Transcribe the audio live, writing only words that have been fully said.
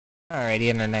Alrighty,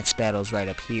 and our next battle's right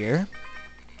up here.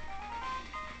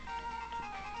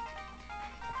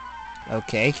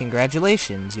 Okay,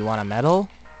 congratulations. You want a medal?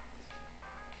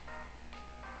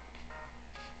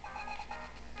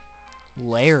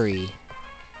 Larry.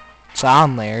 It's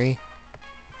on, Larry.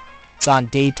 It's on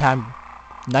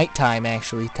nighttime,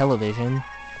 actually, television.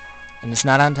 And it's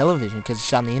not on television because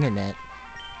it's on the internet.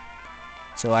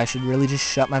 So I should really just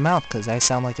shut my mouth because I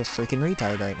sound like a freaking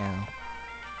retard right now.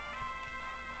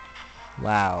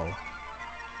 Wow.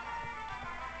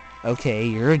 Okay,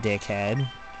 you're a dickhead.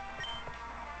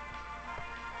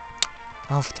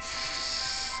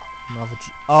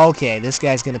 Okay, this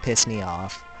guy's gonna piss me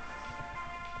off.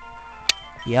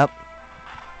 Yep.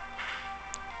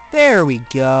 There we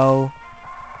go.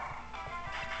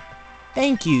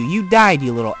 Thank you. You died,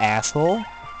 you little asshole.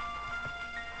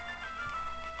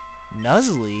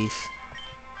 Nuzleaf.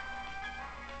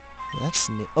 That's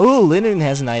new. Oh, Linden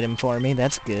has an item for me.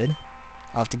 That's good.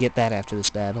 I'll have to get that after this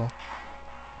battle.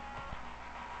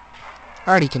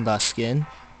 Alrighty, Combuskin.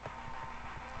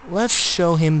 Let's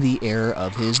show him the error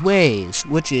of his ways,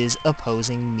 which is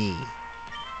opposing me.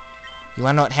 You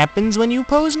wanna know what happens when you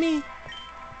oppose me?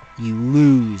 You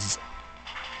lose.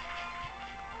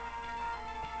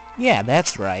 Yeah,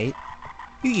 that's right.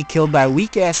 You get killed by a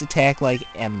weak-ass attack like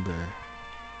Ember.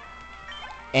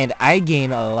 And I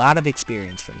gain a lot of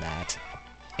experience from that.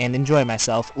 And enjoy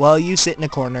myself while you sit in a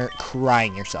corner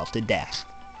crying yourself to death.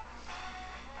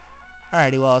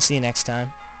 Alrighty, well, I'll see you next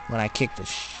time. When I kick the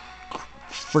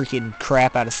freaking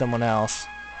crap out of someone else.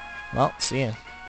 Well, see ya.